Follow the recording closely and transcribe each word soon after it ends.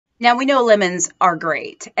Now, we know lemons are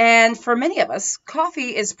great, and for many of us,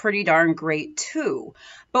 coffee is pretty darn great too.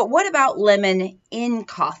 But what about lemon in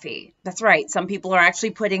coffee? That's right, some people are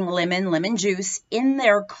actually putting lemon juice in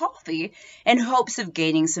their coffee in hopes of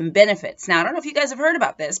gaining some benefits. Now, I don't know if you guys have heard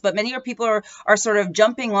about this, but many people are sort of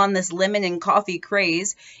jumping on this lemon in coffee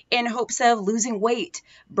craze in hopes of losing weight,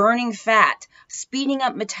 burning fat, speeding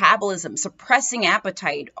up metabolism, suppressing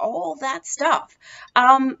appetite, all that stuff.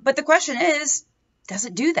 But the question is, does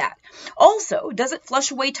it do that? Also, does it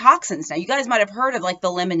flush away toxins? Now, you guys might have heard of like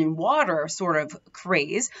the lemon and water sort of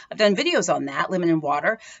craze. I've done videos on that, lemon and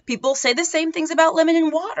water. People say the same things about lemon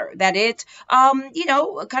and water, that it,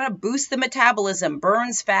 kind of boosts the metabolism,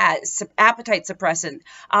 burns fat, appetite suppressant,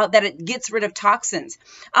 that it gets rid of toxins.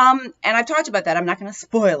 And I've talked about that. I'm not going to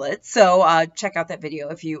spoil it. So check out that video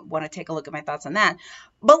if you want to take a look at my thoughts on that.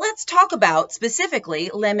 But let's talk about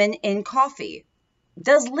specifically lemon in coffee.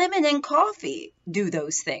 Does lemon in coffee do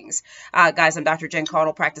those things? Guys, I'm Dr. Jen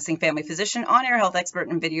Caudle, practicing family physician, on-air health expert,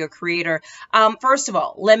 and video creator. First of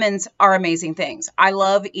all, lemons are amazing things. I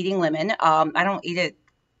love eating lemon. I don't eat it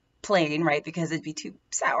plain, right, because it'd be too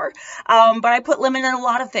sour. But I put lemon in a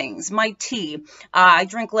lot of things. My tea, I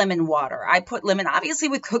drink lemon water. I put lemon, obviously,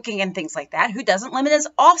 with cooking and things like that. Who doesn't? Lemon is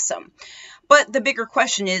awesome. But the bigger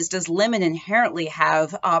question is, does lemon inherently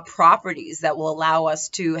have properties that will allow us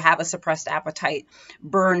to have a suppressed appetite,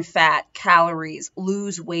 burn fat, calories,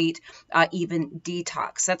 lose weight, even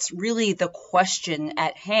detox? That's really the question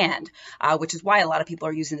at hand, which is why a lot of people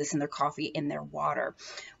are using this in their coffee, in their water.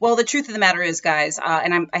 Well, the truth of the matter is, guys,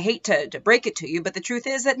 and I hate to break it to you, but the truth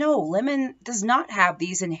is that no, lemon does not have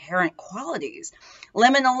these inherent qualities.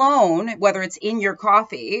 Lemon alone, whether it's in your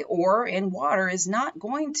coffee or in water, is not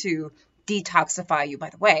going to detoxify you.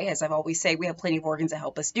 By the way, as I've always say, we have plenty of organs that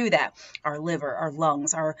help us do that: our liver, our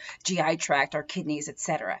lungs, our GI tract, our kidneys,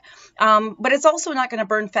 etc. But it's also not going to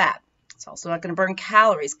burn fat. It's also not going to burn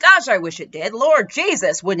calories. Gosh, I wish it did. Lord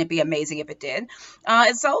Jesus, wouldn't it be amazing if it did?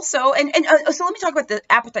 It's also, so let me talk about the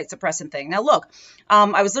appetite suppressant thing. Now, look,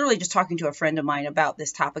 I was literally just talking to a friend of mine about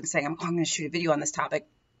this topic, saying, I'm going to shoot a video on this topic.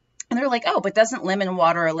 And they're like, oh, but doesn't lemon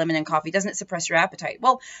water or lemon in coffee, doesn't it suppress your appetite?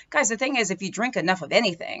 Well, guys, the thing is, if you drink enough of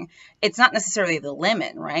anything, it's not necessarily the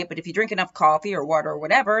lemon, right? But if you drink enough coffee or water or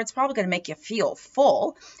whatever, it's probably going to make you feel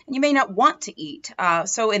full, and you may not want to eat.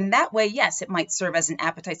 So in that way, yes, it might serve as an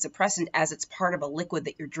appetite suppressant as it's part of a liquid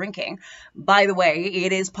that you're drinking. By the way,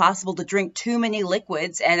 it is possible to drink too many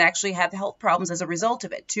liquids and actually have health problems as a result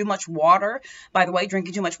of it. Too much water, by the way,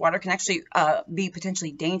 drinking too much water can actually be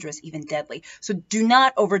potentially dangerous, even deadly. So do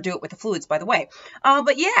not overdo it with the fluids, by the way.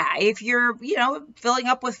 But yeah, if you're, filling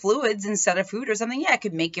up with fluids instead of food or something, yeah, it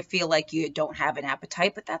could make you feel like you don't have an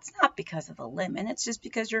appetite, but that's not because of the lemon. It's just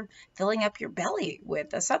because you're filling up your belly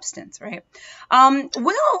with a substance, right?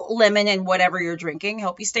 Will lemon and whatever you're drinking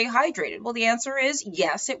help you stay hydrated? Well, the answer is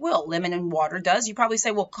yes, it will. Lemon and water does. You probably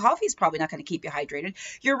say, well, coffee is probably not going to keep you hydrated.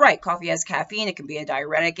 You're right. Coffee has caffeine. It can be a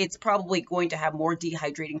diuretic. It's probably going to have more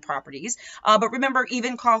dehydrating properties. But remember,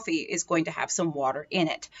 even coffee is going to have some water in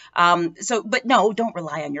it. But no, don't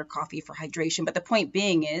rely on your coffee for hydration. But the point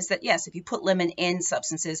being is that, yes, if you put lemon in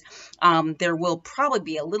substances, there will probably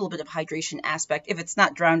be a little bit of hydration aspect if it's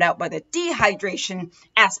not drowned out by the dehydration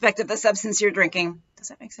aspect of the substance you're drinking. Does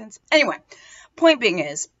that make sense? Anyway, point being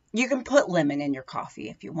is, you can put lemon in your coffee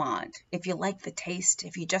if you want, if you like the taste,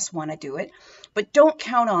 if you just want to do it. But don't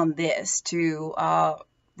count on this to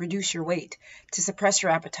reduce your weight, to suppress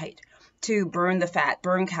your appetite, to burn the fat,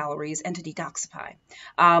 burn calories, and to detoxify.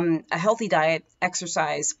 A healthy diet,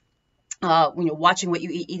 exercise, watching what you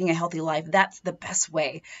eat, eating a healthy life, that's the best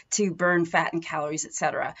way to burn fat and calories,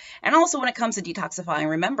 etc. And also when it comes to detoxifying,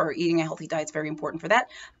 remember, eating a healthy diet is very important for that.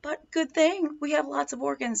 But good thing we have lots of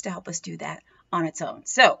organs to help us do that on its own.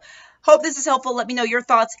 So hope this is helpful. Let me know your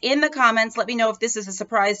thoughts in the comments. Let me know if this is a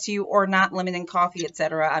surprise to you or not. Lemon and coffee,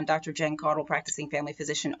 etc. I'm Dr. Jen Caudle, practicing family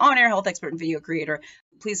physician, on-air health expert, and video creator.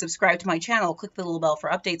 Please subscribe to my channel. Click the little bell for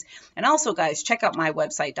updates. And also, guys, check out my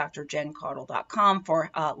website, drjencaudle.com,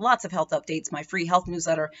 for lots of health updates, my free health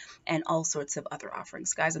newsletter, and all sorts of other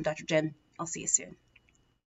offerings. Guys, I'm Dr. Jen. I'll see you soon.